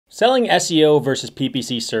Selling SEO versus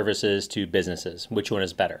PPC services to businesses, which one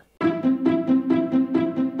is better?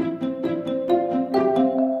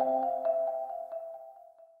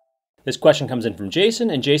 This question comes in from Jason,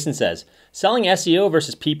 and Jason says, selling SEO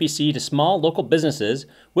versus PPC to small local businesses,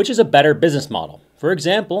 which is a better business model? For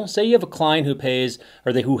example, say you have a client who pays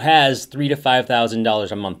who has $3,000 to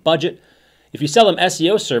 $5,000 a month budget. If you sell them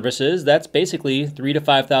SEO services, that's basically $3,000 to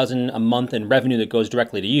 $5,000 a month in revenue that goes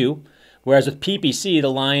directly to you. Whereas with PPC,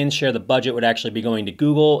 the lion's share of the budget would actually be going to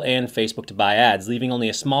Google and Facebook to buy ads, leaving only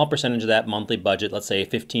a small percentage of that monthly budget, let's say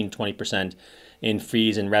 15 to 20% in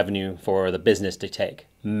fees and revenue for the business to take.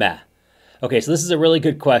 Meh. Okay, so this is a really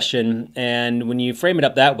good question, and when you frame it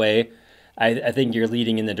up that way, I think you're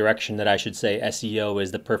leading in the direction that I should say SEO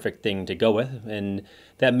is the perfect thing to go with, and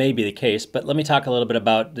that may be the case, but let me talk a little bit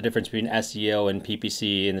about the difference between SEO and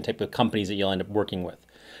PPC and the type of companies that you'll end up working with.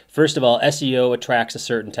 First of all, SEO attracts a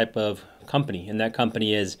certain type of company, and that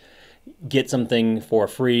company is get something for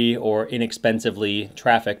free or inexpensively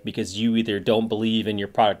traffic because you either don't believe in your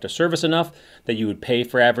product or service enough that you would pay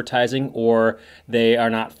for advertising, or they are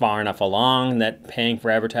not far enough along that paying for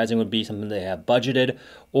advertising would be something they have budgeted,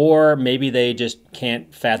 or maybe they just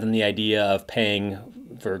can't fathom the idea of paying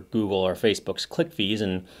for Google or Facebook's click fees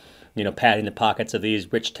and padding the pockets of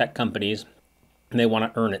these rich tech companies, and they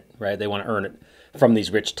want to earn it, right? They want to earn it from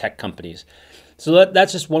these rich tech companies. So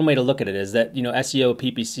that's just one way to look at it, is that SEO,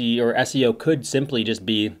 PPC, or SEO could simply just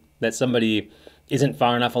be that somebody isn't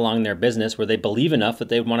far enough along their business where they believe enough that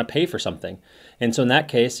they would want to pay for something. And so in that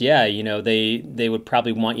case, yeah, they would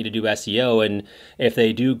probably want you to do SEO, and if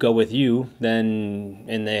they do go with you, then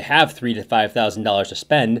and they have $3,000 to $5,000 to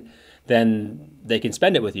spend, then they can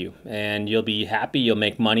spend it with you, and you'll be happy, you'll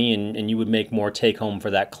make money, and you would make more take home for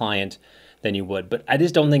that client than you would. But I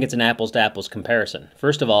just don't think it's an apples to apples comparison.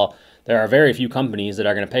 First of all, there are very few companies that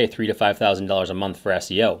are going to pay $3,000 to $5,000 a month for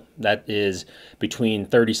SEO. That is between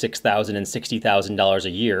 $36,000 and $60,000 a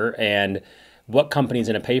year. And what company is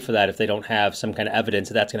going to pay for that if they don't have some kind of evidence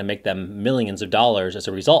that that's going to make them millions of dollars as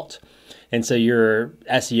a result? And so your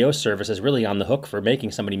SEO service is really on the hook for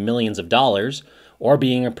making somebody millions of dollars, or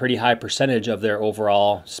being a pretty high percentage of their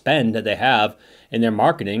overall spend that they have in their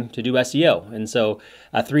marketing to do SEO. And so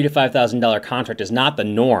a $3,000 to $5,000 contract is not the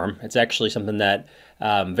norm. It's actually something that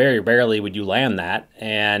very rarely would you land that,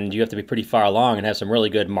 and you have to be pretty far along and have some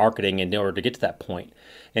really good marketing in order to get to that point.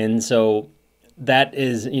 And so that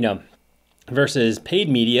is, versus paid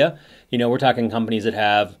media, we're talking companies that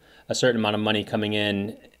have a certain amount of money coming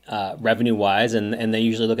in revenue-wise, and they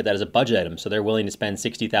usually look at that as a budget item. So they're willing to spend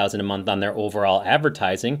 $60,000 a month on their overall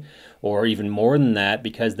advertising, or even more than that,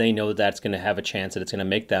 because they know that that's going to have a chance that it's going to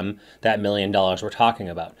make them that $1 million we're talking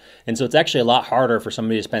about. And so it's actually a lot harder for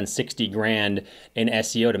somebody to spend 60 grand in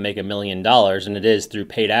SEO to make $1 million than it is through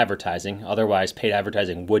paid advertising. Otherwise, paid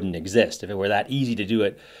advertising wouldn't exist. If it were that easy to do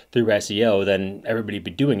it through SEO, then everybody would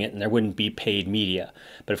be doing it, and there wouldn't be paid media.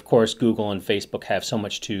 But of course, Google and Facebook have so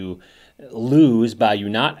much to lose by you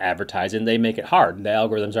not advertising. They make it hard. The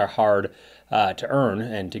algorithms are hard to earn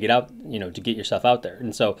and to get out, to get yourself out there.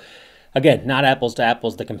 And so again, not apples to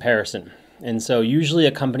apples, the comparison. And so usually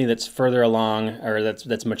a company that's further along, or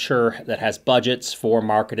that's mature, that has budgets for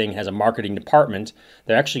marketing, has a marketing department,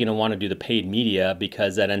 they're actually going to want to do the paid media,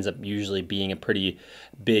 because that ends up usually being a pretty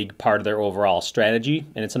big part of their overall strategy,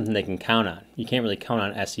 and it's something they can count on. You can't really count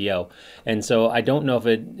on SEO. And so I don't know if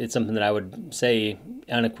it's something that I would say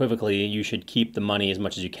unequivocally you should keep the money as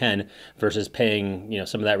much as you can versus paying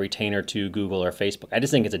some of that retainer to Google or Facebook. I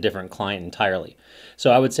just think it's a different client entirely.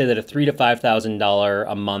 So I would say that a $3,000 to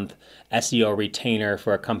 $5,000 a month SEO retainer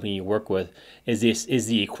for a company you work with is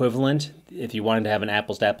the equivalent. If you wanted to have an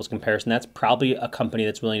apples to apples comparison, that's probably a company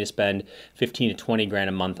that's willing to spend 15 to 20 grand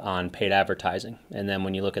a month on paid advertising. And then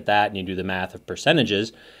when you look at that and you do the math of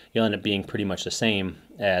percentages, you'll end up being pretty much the same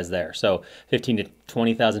as there. So 15 to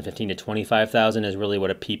 20,000, 15 to 25,000 is really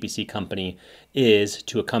what a PPC company is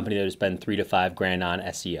to a company that would spend 3 to 5 grand on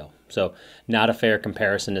SEO. So not a fair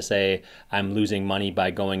comparison to say I'm losing money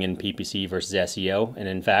by going in PPC versus SEO. And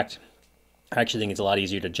in fact, I actually think it's a lot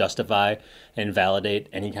easier to justify and validate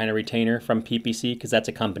any kind of retainer from PPC, because that's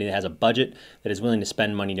a company that has a budget that is willing to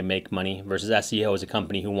spend money to make money, versus SEO is a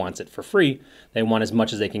company who wants it for free. They want as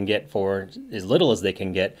much as they can get for as little as they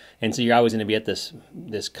can get. And so you're always going to be at this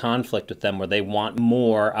conflict with them where they want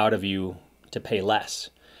more out of you to pay less.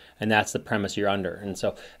 and that's the premise you're under. And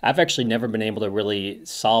so I've actually never been able to really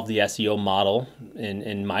solve the SEO model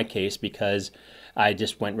in my case, because I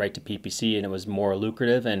just went right to PPC and it was more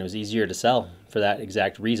lucrative and it was easier to sell for that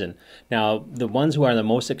exact reason. Now, the ones who are the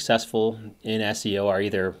most successful in SEO are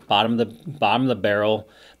either bottom of the barrel,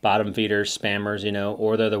 bottom feeders, spammers,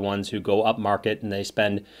 or they're the ones who go up market and they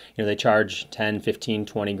spend, they charge 10, 15,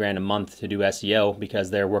 20 grand a month to do SEO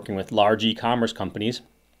because they're working with large e-commerce companies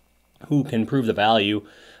who can prove the value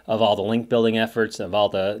of all the link building efforts, of all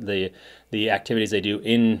the activities they do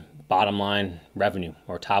in bottom line revenue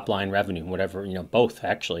or top line revenue, whatever, both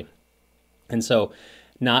actually. And so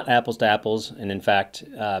not apples to apples. And in fact,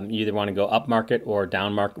 you either want to go up market or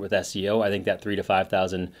down market with SEO. I think that 3,000 to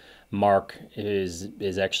 5,000 mark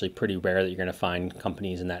is actually pretty rare that you're going to find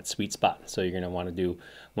companies in that sweet spot. So you're going to want to do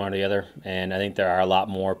one or the other. And I think there are a lot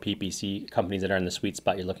more PPC companies that are in the sweet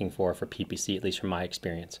spot you're looking for PPC, at least from my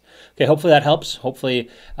experience. Okay, hopefully that helps. Hopefully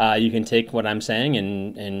you can take what I'm saying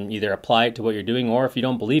and either apply it to what you're doing, or if you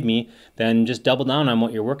don't believe me, then just double down on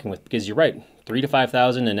what you're working with, because you're right. 3,000 to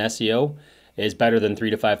 5,000 in SEO is better than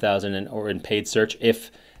 3,000 to 5,000 in paid search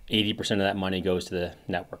if 80% of that money goes to the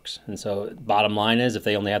networks. And so bottom line is, if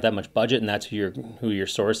they only have that much budget and that's who you're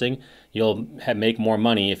sourcing, you'll make more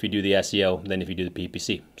money if you do the SEO than if you do the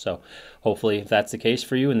PPC. So hopefully if that's the case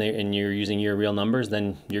for you and you're using your real numbers,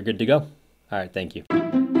 then you're good to go. All right, thank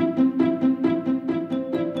you.